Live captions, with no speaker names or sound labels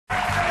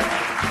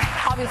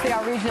Obviously,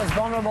 our region is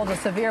vulnerable to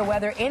severe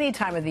weather any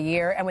time of the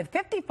year, and with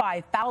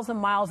 55,000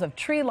 miles of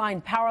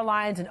tree-lined power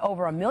lines and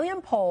over 1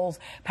 million poles,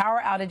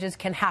 power outages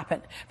can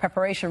happen.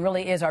 Preparation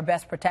really is our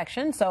best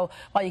protection, so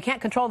while you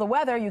can't control the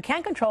weather, you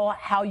can control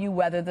how you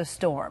weather the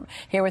storm.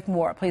 Here with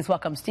more, please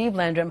welcome Steve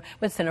Landrum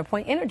with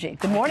CenterPoint Energy.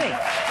 Good morning.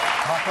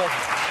 My pleasure.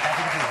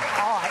 Happy to be here.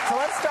 All right, so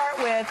let's start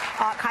with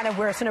kind of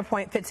where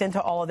CenterPoint fits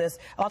into all of this.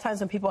 A lot of times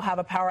when people have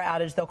a power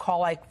outage, they'll call,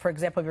 like, for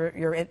example,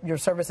 your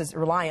service is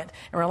Reliant,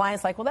 and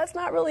Reliant's like, well, that's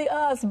not really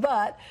us,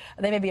 but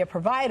they may be a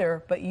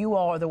provider, but you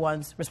all are the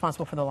ones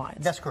responsible for the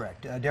lines. That's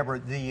correct. Deborah,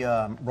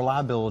 the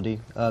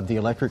reliability of the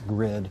electric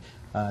grid,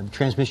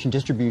 transmission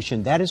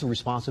distribution, that is a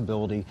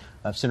responsibility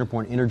of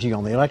CenterPoint Energy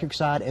on the electric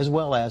side as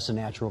well as the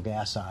natural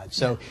gas side.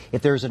 So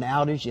if there's an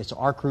outage, it's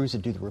our crews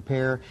that do the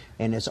repair,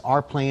 and it's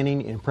our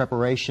planning and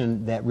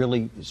preparation that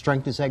really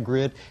strengthens that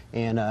grid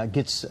and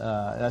gets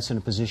us in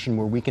a position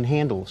where we can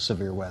handle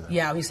severe weather.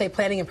 Yeah, when you say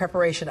planning and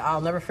preparation,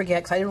 I'll never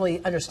forget, because I didn't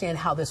really understand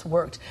how this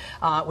worked.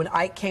 When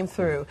Ike came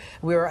through,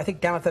 we were, I think,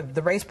 down at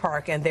the race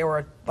park, and there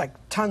were like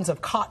tons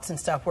of cots and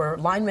stuff where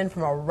linemen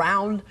from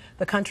around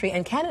the country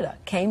and Canada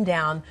came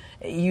down.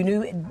 You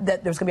knew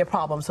that there was going to be a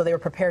problem, so they were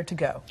prepared to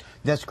go.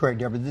 That's correct,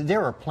 Deborah.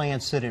 There are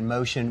plans set in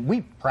motion.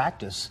 We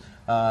practice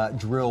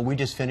drill. We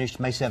just finished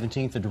May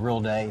 17th, a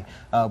drill day,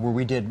 where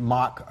we did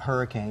mock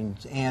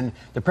hurricanes, and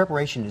the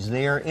preparation is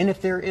there. And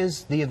if there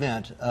is the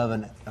event of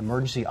an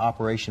emergency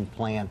operation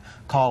plan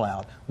call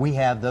out, we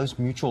have those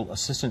mutual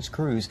assistance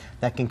crews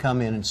that can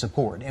come in and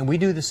support. And we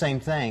do the same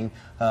thing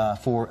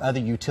for other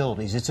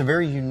utilities. It's a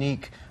very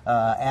unique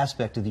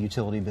aspect of the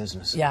utility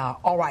business. Yeah,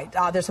 all right.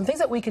 There's some things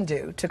that we can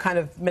do to kind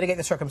of mitigate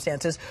the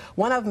circumstances.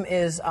 One of them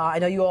is, I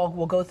know you all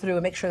will go through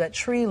and make sure that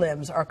tree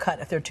limbs are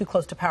cut if they're too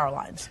close to power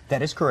lines.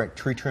 That is correct.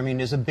 Tree trimming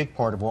is a big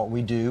part of what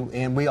we do,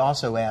 and we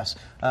also ask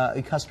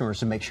customers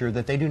to make sure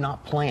that they do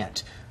not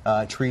plant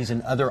trees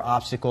and other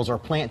obstacles or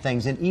plant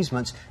things in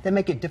easements that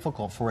make it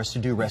difficult for us to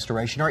do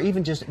restoration or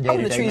even just day-to-day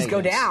when the trees maintenance.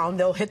 go down,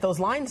 they'll hit those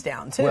lines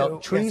down too. Well,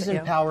 trees yes,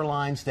 and power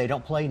lines, they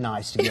don't play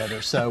nice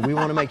together, so we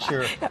want to make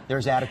sure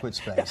there's adequate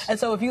space. Yeah. And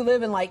so if you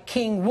live in like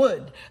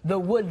Kingwood, the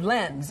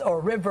Woodlands, or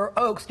River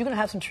Oaks, you're going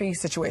to have some tree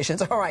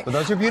situations. All right. Well,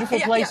 those are beautiful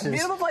places. Yeah,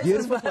 beautiful places.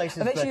 Beautiful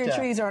places. Make sure your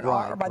trees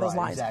are by those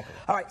lines. Exactly.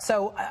 All right.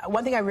 So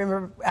one thing I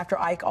remember after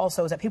Ike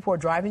also is that people were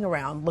driving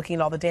around looking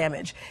at all the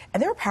damage,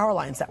 and there were power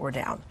lines that were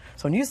down.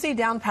 So when you see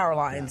down power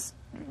lines,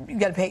 you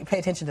got to pay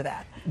attention to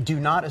that. Do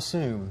not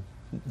assume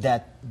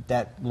that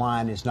that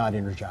line is not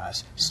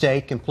energized.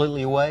 Stay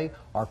completely away.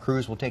 Our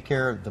crews will take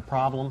care of the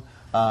problem,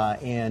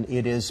 and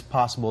it is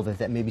possible that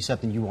that may be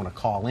something you want to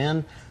call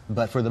in.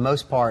 But for the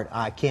most part,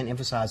 I can't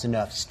emphasize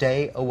enough,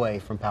 stay away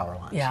from power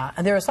lines. Yeah,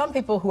 and there are some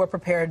people who are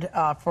prepared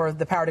for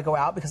the power to go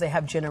out because they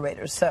have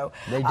generators. So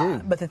they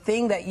do. But the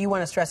thing that you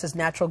want to stress is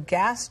natural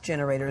gas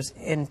generators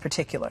in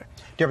particular.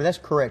 Deborah, that's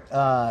correct.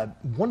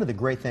 One of the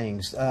great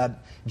things,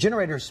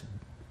 generators,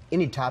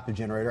 any type of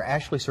generator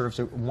actually serves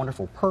a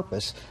wonderful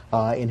purpose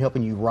in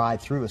helping you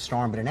ride through a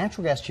storm, but a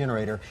natural gas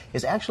generator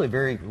is actually a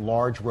very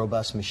large,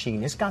 robust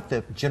machine. It's got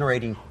the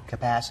generating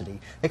capacity,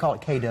 they call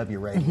it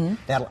KW rating,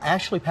 that'll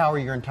actually power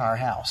your entire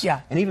house. Yeah.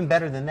 And even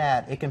better than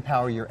that, it can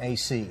power your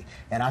AC.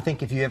 And I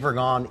think if you've ever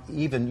gone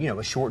even,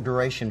 a short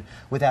duration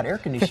without air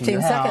conditioning in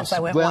your 15 house, seconds I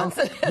went well,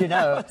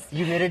 once.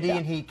 humidity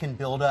and heat can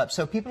build up.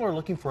 So people are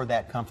looking for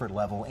that comfort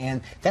level,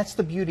 and that's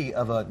the beauty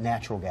of a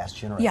natural gas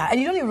generator. Yeah, and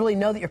you don't even really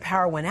know that your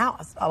power went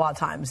out a lot of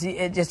times.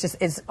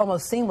 It's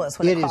almost seamless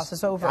when it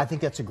crosses over. I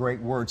think that's a great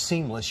word,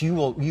 seamless. You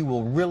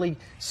will really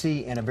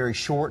see in a very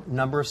short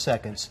number of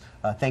seconds,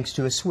 thanks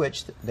to a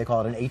switch, they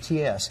call it an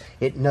ATS.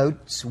 It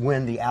notes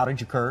when the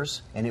outage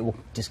occurs, and it will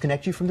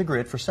disconnect you from the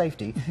grid for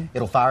safety.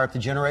 It'll fire up the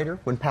generator.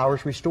 When power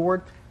is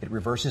restored, it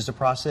reverses the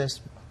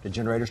process. The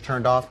generator's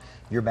turned off.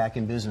 You're back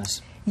in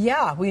business.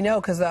 Yeah, we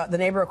know, because the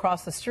neighbor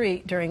across the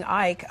street during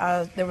Ike,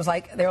 they were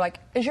like,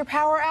 "Is your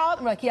power out?"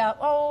 And we're like, "Yeah."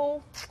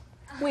 "Oh,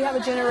 we have a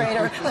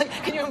generator. Like,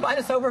 can you invite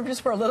us over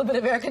just for a little bit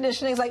of air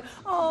conditioning?" It's like,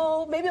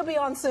 "Oh, maybe it'll be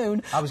on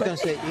soon." I was going to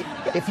say,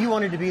 if you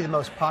wanted to be the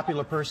most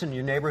popular person in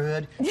your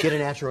neighborhood, get a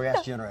natural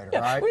gas generator,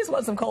 all right? We just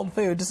want some cold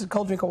food, just a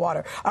cold drink of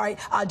water. All right,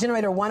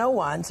 generator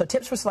 101. So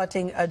tips for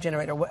selecting a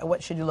generator.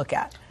 What should you look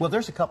at? Well,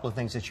 there's a couple of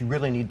things that you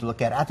really need to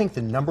look at. I think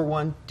the number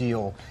one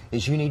deal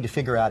is you need to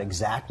figure out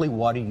exactly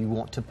what do you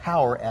want to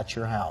power at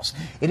your house.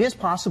 It is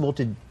possible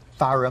to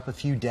fire up a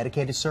few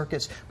dedicated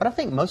circuits, but I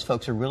think most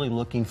folks are really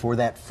looking for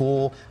that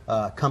full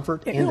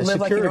comfort and the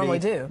live security.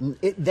 like you normally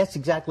do. That's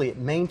exactly it.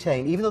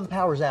 Maintain, even though the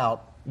power's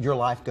out, your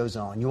life goes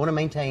on. You want to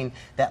maintain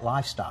that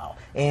lifestyle.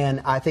 And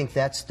I think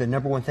that's the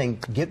number one thing.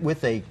 Get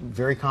with a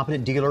very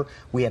competent dealer.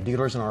 We have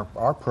dealers in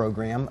our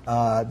program.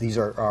 These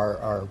are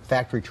our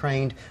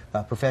factory-trained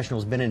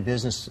professionals, been in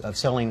business of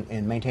selling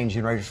and maintaining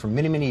generators for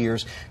many, many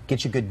years.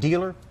 Get you a good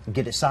dealer,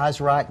 get it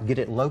sized right, get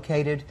it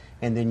located,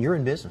 and then you're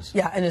in business.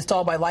 Yeah, and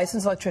installed by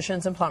licensed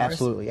electricians and plumbers.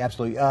 Absolutely,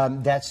 absolutely.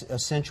 That's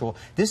essential.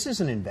 This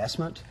is an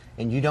investment,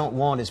 and you don't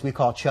want, as we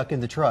call, Chuck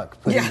in the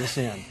truck, putting this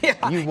in.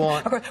 You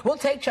want... We'll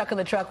take Chuck in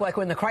the truck like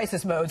we're in the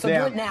crisis mode, so do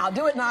it now.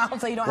 Do it now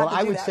so you don't have to do that. Well,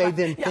 I would say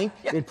then think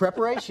in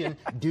preparation,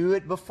 do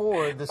it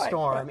before the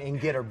storm and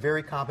get a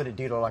very competent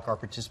dealer like our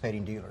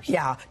participating dealers.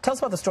 Yeah. Tell us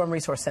about the Storm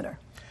Resource Center.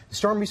 The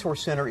Storm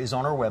Resource Center is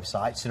on our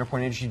website,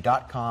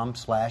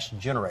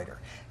 centerpointenergy.com/generator.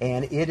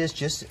 And it is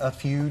just a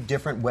few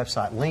different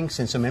website links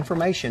and some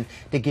information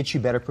to get you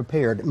better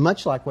prepared,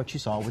 much like what you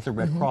saw with the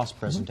Red Cross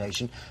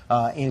presentation,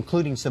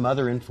 including some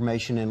other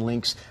information and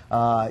links.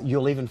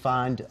 You'll even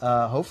find,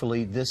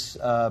 hopefully, this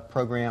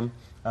program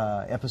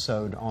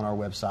episode on our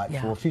website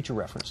for future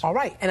reference. All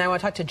right. And I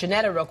want to talk to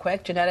Janetta real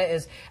quick. Janetta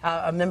is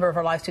a member of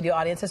our live studio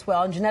audience as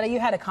well. And Janetta, you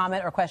had a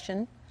comment or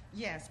question?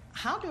 Yes.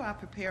 How do I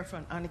prepare for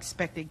an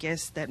unexpected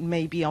guest that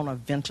may be on a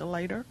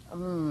ventilator?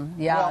 And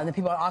the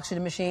people on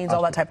oxygen machines,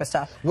 all that type of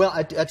stuff. Well,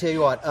 I tell you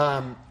what.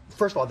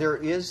 First of all, there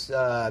is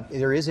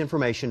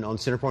information on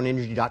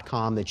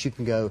centerpointenergy.com that you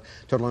can go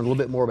to learn a little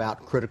bit more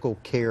about critical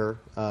care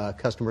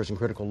customers and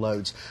critical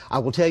loads. I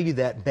will tell you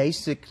that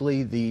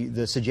basically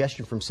the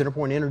suggestion from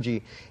CenterPoint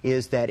Energy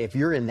is that if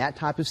you're in that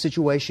type of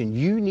situation,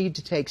 you need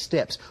to take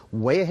steps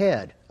way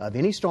ahead of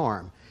any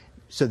storm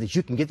so that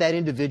you can get that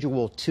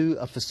individual to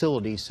a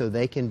facility so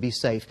they can be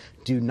safe.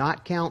 Do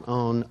not count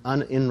on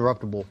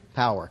uninterruptible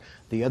power.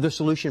 The other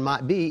solution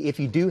might be if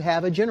you do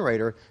have a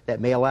generator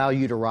that may allow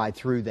you to ride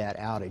through that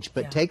outage.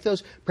 But take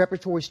those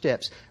preparatory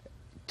steps.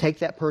 Take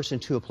that person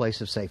to a place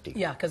of safety.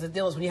 Yeah, because the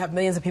deal is when you have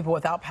millions of people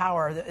without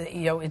power,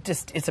 you know,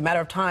 it's a matter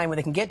of time when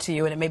they can get to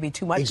you, and it may be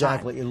too much time.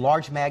 Exactly. In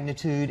large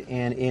magnitude,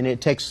 and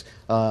it takes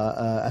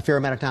a fair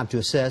amount of time to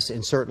assess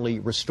and certainly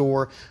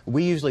restore.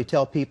 We usually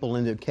tell people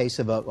in the case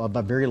of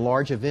a very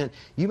large event,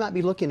 you might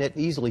be looking at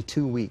easily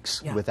 2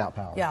 weeks without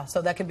power. Yeah,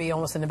 so that could be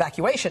almost an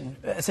evacuation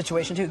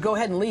situation too. Go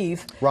ahead and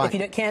leave. Right. If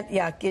you can't,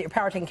 get your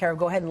power taken care of,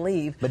 go ahead and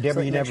leave. But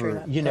Deborah,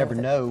 you never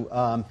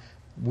know.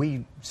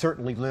 We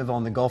certainly live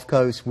on the Gulf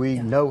Coast. We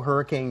know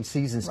hurricane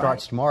season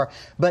starts tomorrow,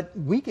 but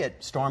we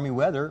get stormy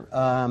weather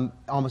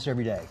almost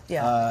every day.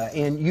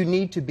 And you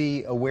need to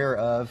be aware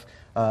of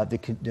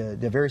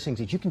the various things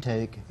that you can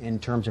take in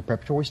terms of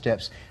preparatory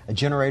steps. A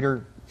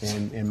generator,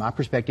 in my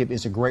perspective,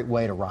 is a great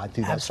way to ride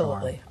through that storm.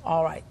 Absolutely.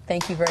 All right.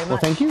 Thank you very much. Well,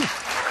 thank you.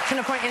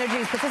 CenterPoint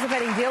Energy's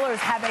participating dealers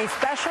have a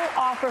special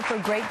offer for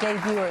Great Day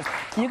viewers.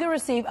 You can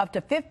receive up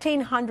to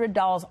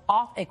 $1,500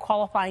 off a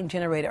qualifying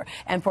generator.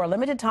 And for a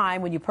limited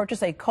time, when you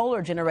purchase a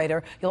KOHLER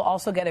generator, you'll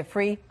also get a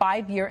free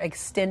 5-year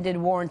extended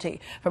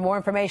warranty. For more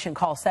information,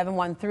 call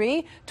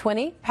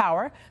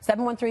 713-20-POWER.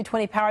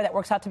 713-20-POWER. That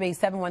works out to be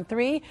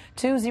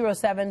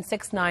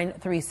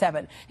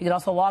 713-207-6937. You can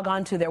also log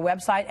on to their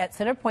website at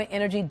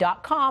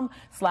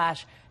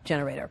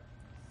centerpointenergy.com/generator.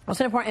 Well,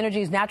 CenterPoint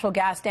Energy's natural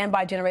gas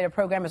standby generator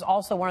program is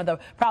also one of the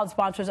proud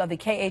sponsors of the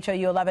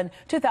KHOU 11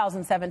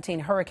 2017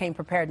 Hurricane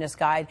Preparedness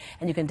Guide,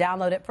 and you can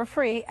download it for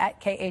free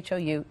at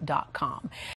KHOU.com.